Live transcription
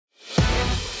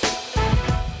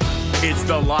It's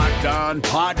the Locked On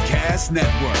Podcast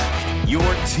Network, your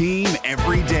team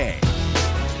every day.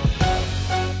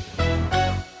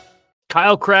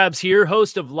 Kyle Krabs here,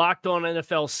 host of Locked On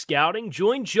NFL Scouting.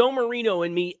 Join Joe Marino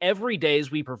and me every day as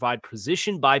we provide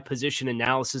position-by-position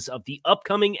analysis of the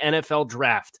upcoming NFL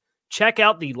Draft. Check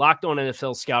out the Locked On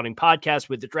NFL Scouting podcast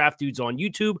with the Draft Dudes on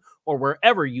YouTube or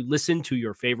wherever you listen to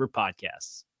your favorite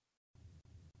podcasts.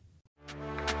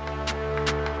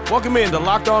 Welcome in to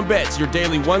Locked On Bets, your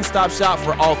daily one-stop shop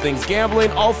for all things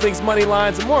gambling, all things money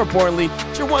lines, and more importantly,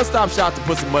 it's your one-stop shop to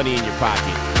put some money in your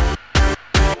pocket.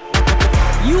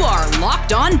 You are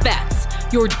Locked On Bets,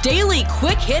 your daily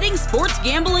quick-hitting sports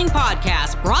gambling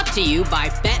podcast brought to you by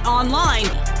Bet Online.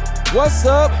 What's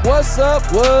up? What's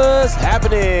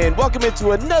happening? Welcome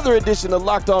into another edition of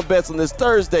Locked On Bets on this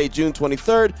Thursday, June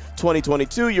 23rd,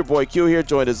 2022. Your boy Q here,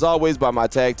 joined as always by my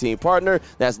tag team partner.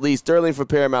 That's Lee Sterling from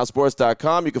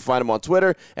ParamountSports.com. You can find him on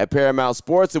Twitter at Paramount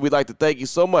Sports. And we'd like to thank you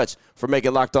so much for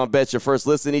making Locked On Bets your first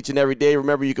listen each and every day.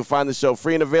 Remember, you can find the show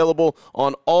free and available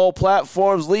on all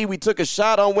platforms. Lee, we took a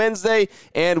shot on Wednesday,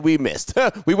 and we missed.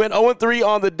 We went 0-3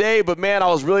 on the day, but, man, I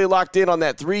was really locked in on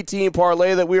that three-team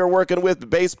parlay that we were working with, the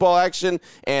baseball action,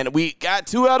 and we got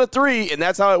 2 out of 3, and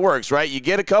that's how it works, right? You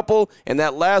get a couple, and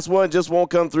that last one just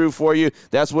won't come through for you.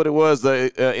 That's what it was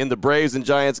in the Braves and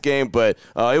Giants game, but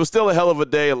it was still a hell of a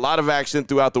day, a lot of action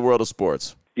throughout the world of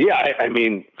sports. Yeah, I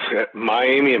mean,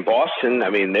 Miami and Boston,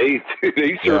 I mean, they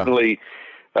certainly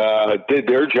did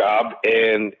their job,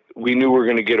 and we knew we were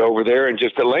going to get over there, and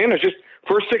just Atlanta, just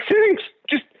first 6 innings,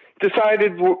 just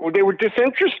decided they were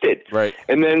disinterested. Right.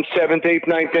 And then 7th, 8th,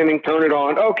 9th inning, turn it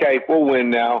on. Okay, we'll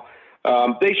win now.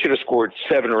 They should have scored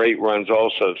 7 or 8 runs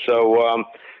also. So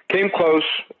came close.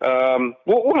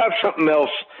 We'll have something else.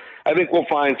 I think we'll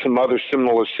find some other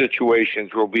similar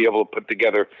situations where we'll be able to put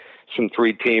together some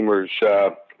 3-teamers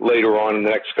later on in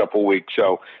the next couple of weeks.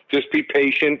 So just be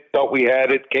patient. Thought we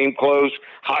had it. Came close.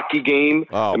 Hockey game.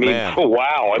 Oh, I mean, man.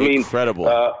 Wow.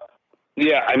 Incredible.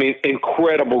 Yeah, I mean,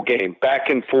 incredible game. Back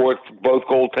and forth, both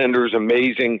goaltenders,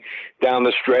 amazing down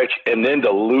the stretch. And then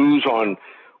to lose on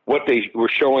what they were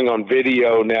showing on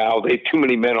video now, they had too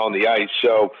many men on the ice.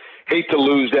 So hate to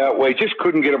lose that way. Just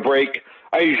couldn't get a break.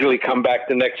 I usually come back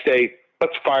the next day.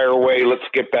 Let's fire away. Let's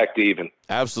get back to even.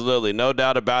 Absolutely. No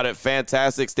doubt about it.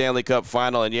 Fantastic Stanley Cup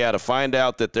final. And, yeah, to find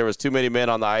out that there was too many men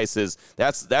on the ices,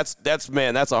 that's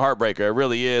man, that's a heartbreaker. It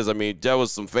really is. I mean, that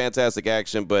was some fantastic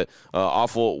action, but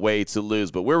awful way to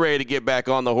lose. But we're ready to get back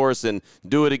on the horse and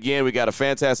do it again. We got a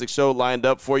fantastic show lined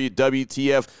up for you.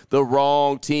 WTF, the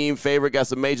wrong team favorite. Got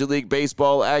some Major League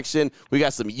Baseball action. We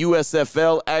got some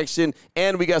USFL action,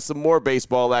 and we got some more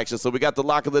baseball action. So we got the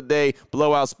lock of the day,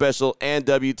 blowout special, and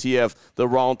WTF, the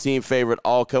wrong team favorite,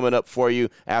 all coming up for you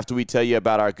after we tell you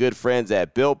about our good friends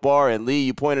at Built Bar. And Lee,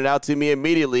 you pointed out to me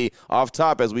immediately off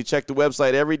top as we check the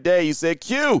website every day. You said,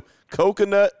 Q,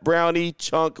 Coconut Brownie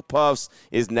Chunk Puffs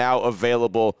is now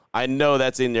available. I know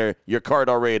that's in your cart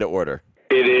already to order.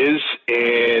 It is,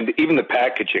 and even the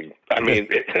packaging. I mean,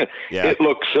 it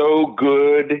looks so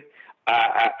good.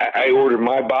 I ordered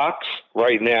my box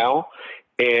right now,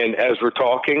 and as we're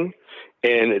talking,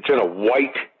 and it's in a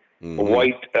white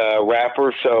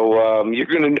wrapper, so you're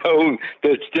going to know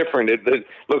that it's different. It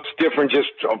looks different just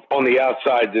on the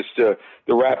outside, just the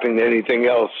wrapping than anything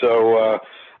else. So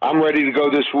I'm ready to go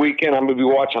this weekend. I'm going to be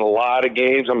watching a lot of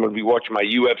games. I'm going to be watching my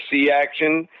UFC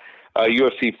action,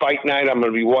 UFC Fight Night. I'm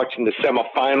going to be watching the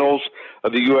semifinals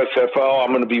of the USFL.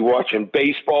 I'm going to be watching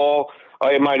baseball.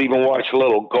 I might even watch a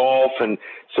little golf and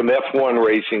some F1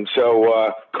 racing.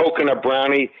 So Coconut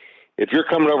Brownie. If you're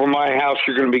coming over my house,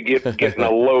 you're going to be getting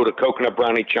a load of Coconut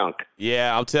Brownie Chunk.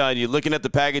 Yeah, I'm telling you, looking at the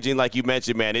packaging like you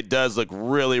mentioned, man, it does look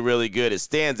really, really good. It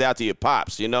stands out to you,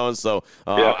 pops, you know, and so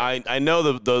I know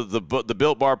the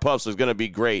Built Bar Puffs is going to be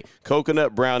great.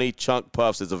 Coconut Brownie Chunk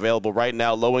Puffs is available right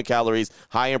now, low in calories,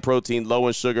 high in protein, low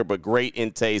in sugar, but great in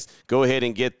taste. Go ahead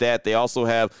and get that. They also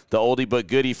have the oldie but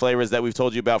goodie flavors that we've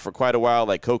told you about for quite a while,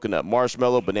 like coconut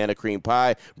marshmallow, banana cream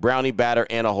pie, brownie batter,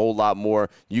 and a whole lot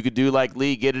more. You could do like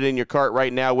Lee, get it in your cart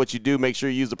right now. What you do, make sure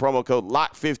you use the promo code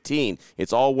LOCK15.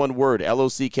 It's all one word,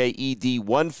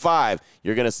 LOCKED15.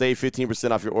 You're going to save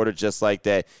 15% off your order just like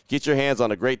that. Get your hands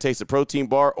on a great tasted protein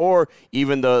bar or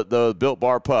even the Built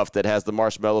Bar Puff that has the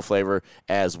marshmallow flavor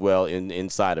as well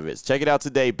inside of it. Check it out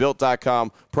today,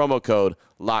 built.com, promo code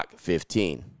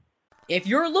LOCK15. If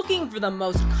you're looking for the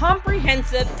most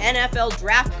comprehensive NFL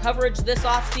draft coverage this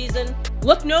offseason,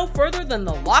 look no further than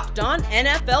the Locked On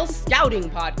NFL Scouting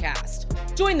Podcast.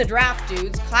 Join the draft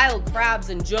dudes, Kyle Krabs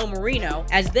and Joe Marino,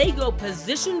 as they go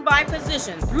position by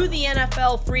position through the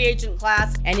NFL free agent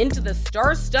class and into the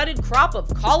star-studded crop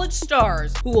of college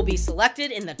stars who will be selected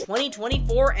in the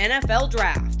 2024 NFL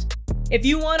Draft. If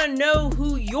you want to know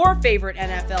who your favorite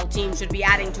NFL team should be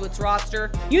adding to its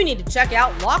roster, you need to check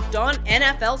out Locked On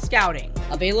NFL Scouting,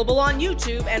 available on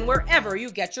YouTube and wherever you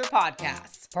get your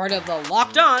podcasts. Part of the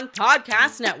Locked On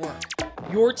Podcast Network,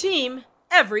 your team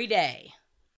every day.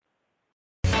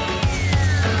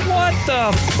 What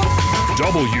the fuck?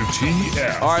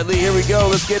 WTF. All right, Lee, here we go.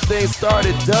 Let's get things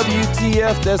started.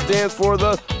 WTF, that stands for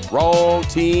the wrong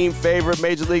team favorite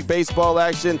Major League Baseball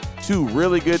action. Two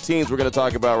really good teams we're going to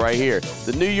talk about right here.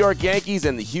 The New York Yankees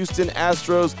and the Houston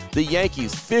Astros. The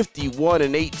Yankees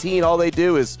 51-18. All they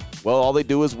do is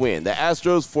win. The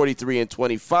Astros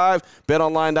 43-25.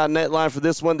 BetOnline.net line for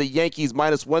this one. The Yankees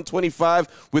minus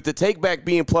 125 with the takeback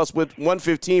being plus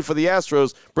 115 for the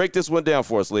Astros. Break this one down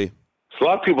for us, Lee. So a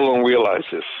lot of people don't realize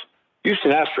this.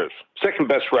 Houston Astros, second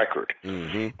best record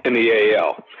in the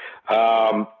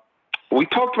AL. We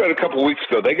talked about it a couple of weeks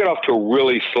ago. They got off to a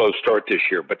really slow start this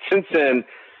year, but since then,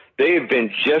 they have been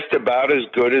just about as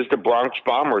good as the Bronx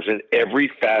Bombers in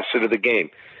every facet of the game.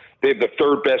 They have the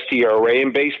third best ERA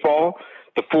in baseball,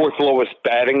 the fourth lowest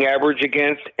batting average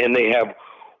against, and they have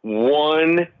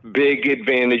one big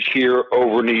advantage here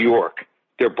over New York,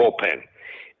 their bullpen.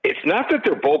 It's not that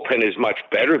their bullpen is much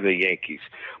better than the Yankees,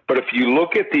 but if you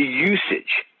look at the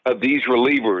usage of these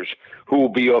relievers who will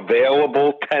be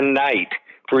available tonight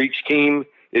for each team,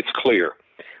 it's clear.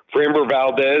 Framber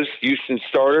Valdez, Houston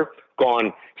starter,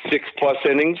 gone 6+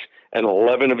 innings and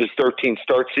 11 of his 13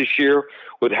 starts this year.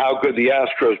 With how good the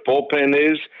Astros bullpen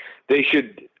is, they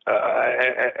should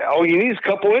all you need is a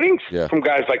couple innings from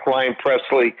guys like Ryan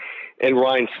Presley and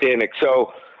Ryan Stanek.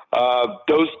 So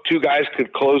those two guys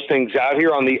could close things out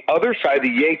here. On the other side, the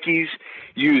Yankees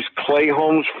use Clay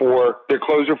Holmes for their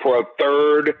closer for a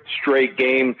third straight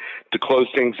game to close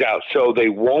things out. So they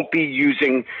won't be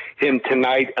using him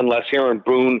tonight unless Aaron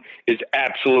Boone is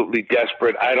absolutely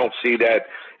desperate. I don't see that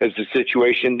as the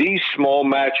situation. These small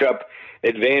matchup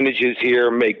advantages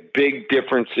here make big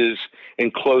differences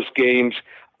in close games.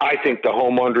 I think the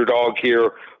home underdog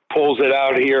here pulls it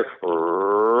out here.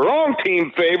 Wrong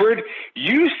team favorite.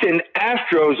 Houston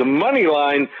Astros money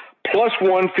line plus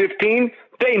 115.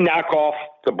 They knock off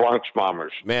the Bronx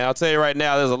Bombers. Man, I'll tell you right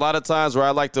now, there's a lot of times where I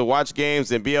like to watch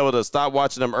games and be able to stop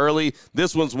watching them early.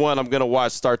 This one's one I'm going to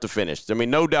watch start to finish. I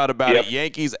mean, no doubt about it.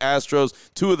 Yankees, Astros,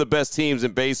 two of the best teams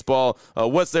in baseball.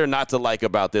 What's there not to like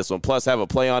about this one? Plus, have a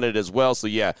play on it as well. So,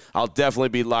 yeah, I'll definitely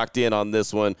be locked in on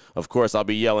this one. Of course, I'll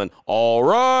be yelling, all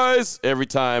rise, every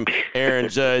time Aaron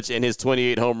Judge and his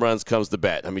 28 home runs comes to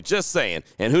bat. I mean, just saying.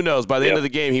 And who knows, by the end of the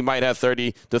game, he might have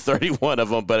 30 to 31 of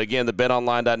them. But, again, the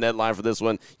BetOnline.net line for this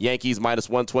one, Yankees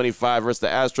minus 125 versus the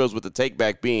Astros with the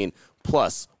takeback being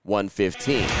plus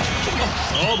 115.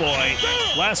 Oh, boy.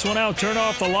 Last one out, turn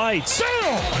off the lights.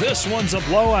 This one's a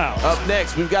blowout. Up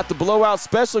next, we've got the blowout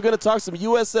special. We're going to talk some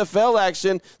USFL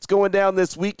action. It's going down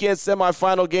this weekend,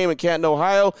 semifinal game in Canton,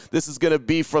 Ohio. This is going to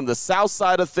be from the south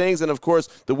side of things, and, of course,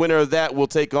 the winner of that will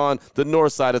take on the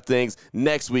north side of things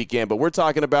next weekend. But we're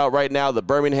talking about right now the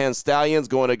Birmingham Stallions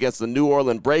going against the New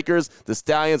Orleans Breakers. The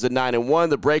Stallions are 9-1.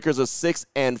 The Breakers are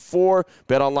 6-4.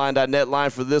 BetOnline.net line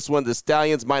for this one, the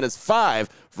Stallions minus 5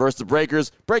 versus the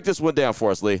Breakers. Break this one down for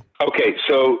us, Lee. Okay,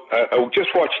 so I just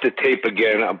watched the tape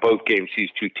again on both games these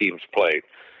two teams played.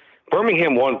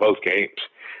 Birmingham won both games.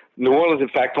 New Orleans, in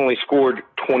fact, only scored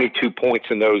 22 points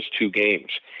in those two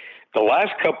games. The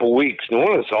last couple weeks, New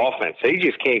Orleans' offense, they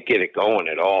just can't get it going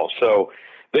at all. So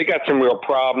they got some real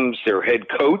problems. Their head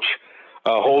coach,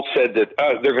 Holt, said that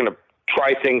they're going to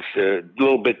try things a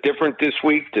little bit different this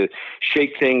week to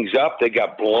shake things up. They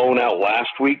got blown out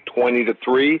last week,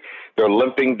 20-3. They're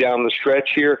limping down the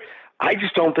stretch here. I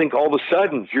just don't think all of a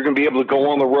sudden you're going to be able to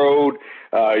go on the road.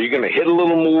 You're going to hit a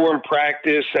little more in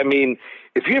practice. I mean,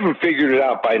 if you haven't figured it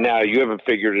out by now, you haven't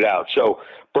figured it out. So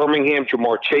Birmingham,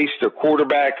 Jamar Chase, their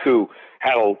quarterback, who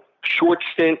had a short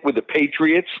stint with the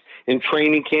Patriots in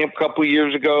training camp a couple of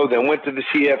years ago, then went to the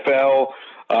CFL.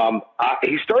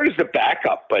 He started as the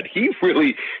backup, but he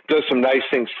really does some nice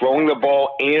things throwing the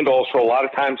ball and also a lot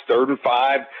of times 3rd and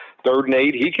 5, 3rd and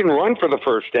 8. He can run for the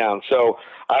first down. So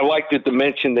I like the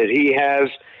dimension that he has.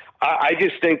 I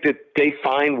just think that they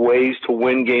find ways to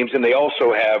win games, and they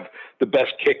also have the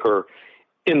best kicker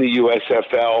in the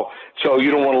USFL. So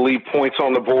you don't want to leave points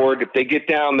on the board. If they get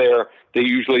down there, they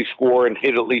usually score and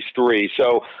hit at least 3.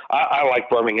 So I like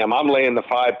Birmingham. I'm laying the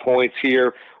 5 points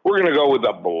here. We're going to go with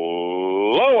a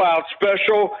blowout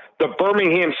special. The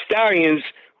Birmingham Stallions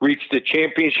reached the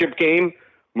championship game,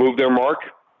 moved their mark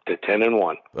to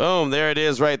 10-1. Boom, there it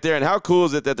is right there. And how cool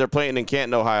is it that they're playing in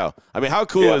Canton, Ohio? I mean, how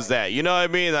cool is that? You know what I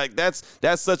mean? Like that's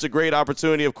such a great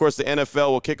opportunity. Of course, the NFL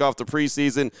will kick off the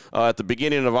preseason at the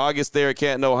beginning of August there at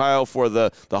Canton, Ohio for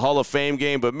the Hall of Fame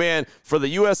game. But, man, for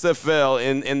the USFL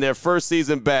in their first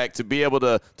season back to be able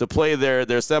to play their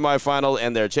semifinal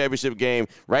and their championship game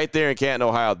right there in Canton,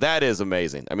 Ohio, that is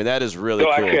amazing. I mean, that is really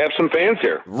cool. They'll actually have some fans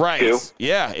here. Right. Too.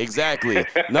 Yeah, exactly.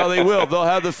 No, they will. They'll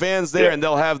have the fans there, and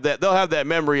they'll have that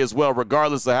memory as well,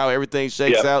 regardless of how everything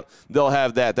shakes out. They'll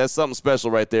have that. That's something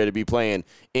special right there to be playing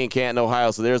in Canton,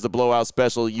 Ohio. So there's the blowout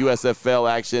special USFL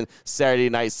action Saturday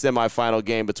night semifinal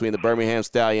game between the Birmingham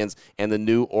Stallions and the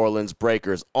New Orleans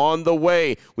Breakers. On the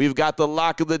way, we've got the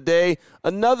lock of the day,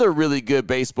 another really good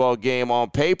baseball game on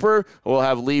paper. We'll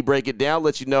have Lee break it down,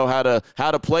 let you know how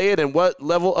to play it and what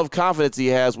level of confidence he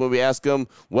has when we ask him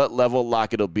what level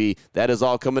lock it'll be. That is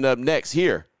all coming up next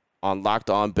here on Locked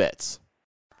On Bets.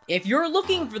 If you're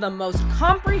looking for the most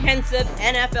comprehensive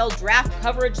NFL draft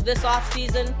coverage this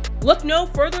offseason, look no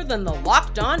further than the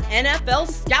Locked On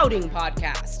NFL Scouting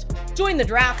Podcast. Join the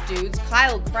draft dudes,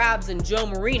 Kyle Krabs and Joe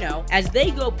Marino, as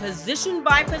they go position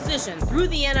by position through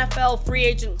the NFL free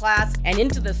agent class and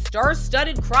into the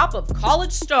star-studded crop of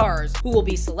college stars who will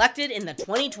be selected in the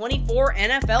 2024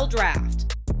 NFL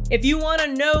Draft. If you want to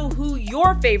know who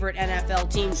your favorite NFL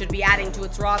team should be adding to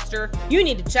its roster, you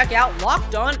need to check out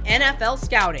Locked On NFL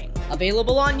Scouting,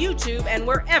 available on YouTube and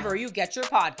wherever you get your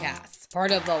podcasts.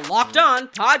 Part of the Locked On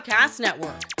Podcast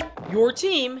Network, your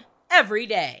team every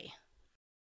day.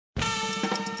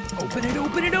 Open it,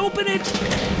 open it, open it!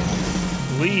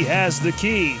 Lee has the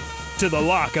key to the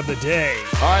lock of the day.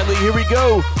 All right, Lee, here we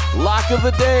go. Lock of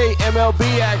the day,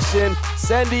 MLB action.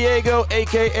 San Diego,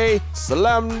 a.k.a.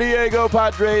 Slam Diego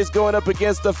Padres, going up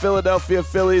against the Philadelphia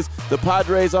Phillies. The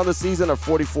Padres on the season are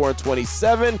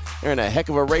 44-27. They're in a heck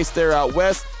of a race there out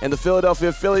west. And the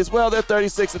Philadelphia Phillies, well, they're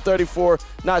 36-34.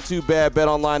 Not too bad.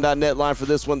 BetOnline.net line for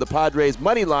this one. The Padres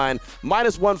money line,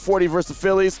 -140 versus the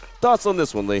Phillies. Thoughts on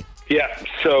this one, Lee? Yeah,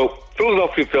 so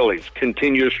Philadelphia Phillies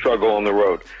continue to struggle on the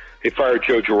road. They fired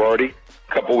Joe Girardi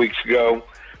a couple weeks ago,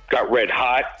 got red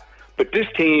hot. But this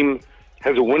team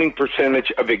has a winning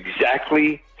percentage of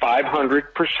exactly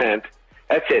 500%.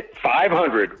 That's it,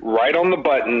 500, right on the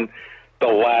button, the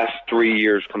last 3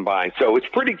 years combined. So it's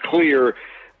pretty clear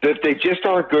that they just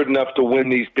aren't good enough to win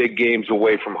these big games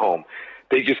away from home.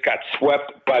 They just got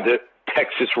swept by the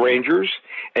Texas Rangers,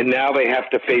 and now they have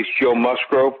to face Joe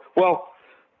Musgrove. Well,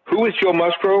 who is Joe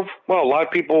Musgrove? Well, a lot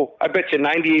of people, I bet you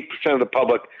 98% of the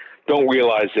public don't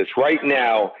realize this. Right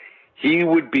now, he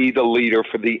would be the leader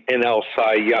for the NL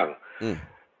Cy Young.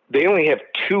 They only have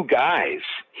two guys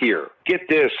here. Get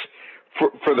this,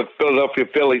 for the Philadelphia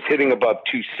Phillies hitting above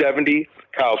 270.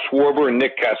 Kyle Schwarber and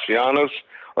Nick Castellanos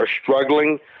are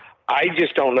struggling. I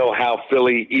just don't know how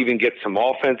Philly even gets some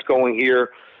offense going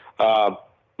here.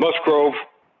 Musgrove,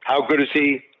 how good is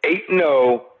he?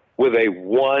 8-0 with a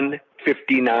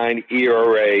 1.59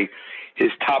 ERA.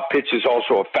 His top pitch is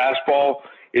also a fastball.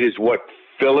 It is what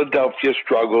Philadelphia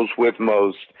struggles with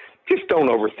most. Just don't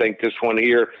overthink this one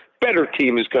here. Better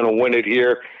team is going to win it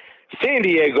here. San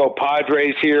Diego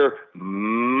Padres here,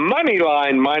 money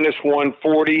line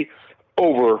 -140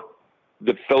 over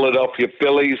the Philadelphia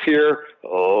Phillies here.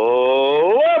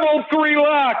 Level 3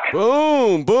 lock.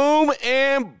 Boom, boom,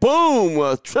 and boom.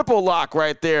 A triple lock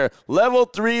right there. Level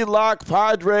 3 lock,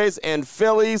 Padres and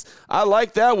Phillies. I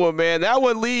like that one, man. That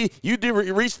one, Lee, you did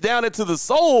reach down into the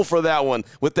soul for that one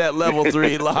with that level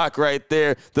 3 lock right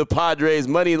there. The Padres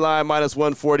money line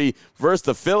 -140 versus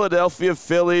the Philadelphia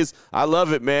Phillies. I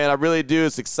love it, man. I really do.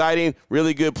 It's exciting.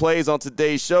 Really good plays on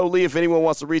today's show. Lee, if anyone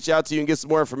wants to reach out to you and get some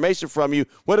more information from you,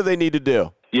 what do they need to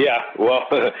do? Yeah, well,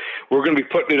 we're going to be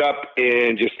putting it up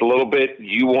in just a little bit.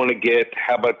 You want to get,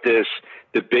 how about this,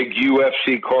 the big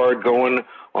UFC card going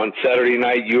on Saturday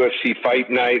night, UFC Fight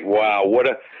Night. Wow, what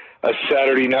a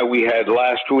Saturday night we had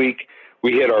last week.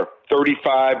 We hit our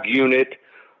 35-unit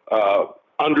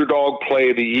underdog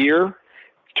play of the year.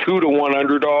 2-1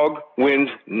 underdog wins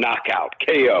knockout,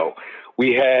 KO.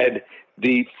 We had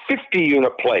the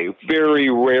 50-unit play, very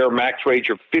rare max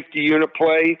wager 50-unit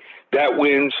play. That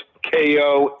wins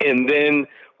KO, and then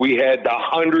we had the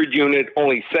 100-unit,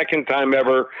 only second time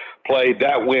ever play.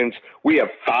 That wins. We have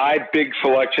 5 big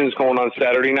selections going on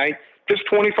Saturday night. Just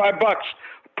 $25.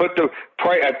 Put the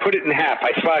price. I put it in half.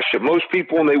 I slashed it. Most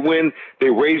people, when they win, they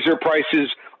raise their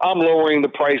prices. I'm lowering the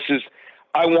prices.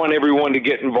 I want everyone to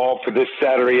get involved for this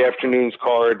Saturday afternoon's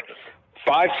card.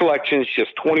 5 selections,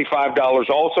 just $25.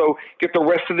 Also, get the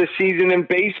rest of the season in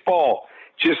baseball.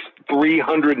 Just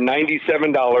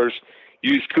 $397.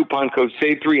 Use coupon code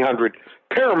SAVE300,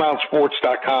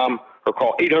 ParamountSports.com, or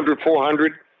call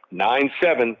 800-400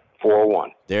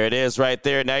 9741. There it is right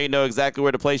there. Now you know exactly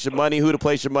where to place your money, who to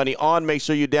place your money on. Make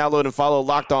sure you download and follow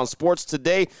Locked On Sports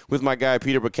today with my guy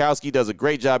Peter Bukowski. He does a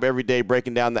great job every day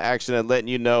breaking down the action and letting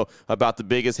you know about the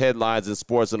biggest headlines in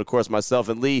sports. And, of course, myself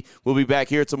and Lee will be back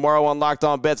here tomorrow on Locked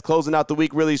On Bets, closing out the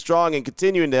week really strong and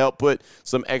continuing to help put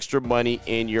some extra money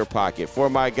in your pocket. For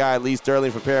my guy Lee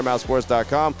Sterling from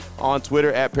ParamountSports.com, on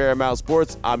Twitter at Paramount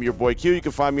Sports, I'm your boy Q. You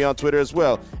can find me on Twitter as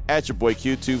well at your boy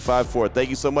Q254. Thank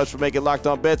you so much for making Locked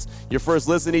On Bets your first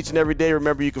listen each and every day.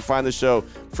 Remember, you can find the show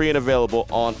free and available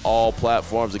on all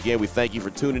platforms. Again, we thank you for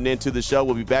tuning in to the show.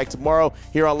 We'll be back tomorrow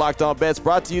here on Locked On Bets,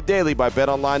 brought to you daily by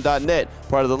BetOnline.net,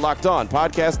 part of the Locked On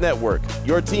Podcast Network,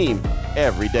 your team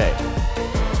every day.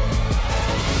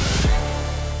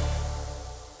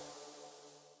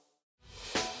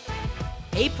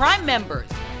 Hey, Prime members,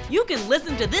 you can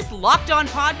listen to this Locked On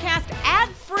podcast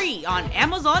ad-free on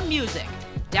Amazon Music.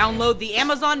 Download the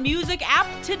Amazon Music app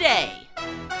today.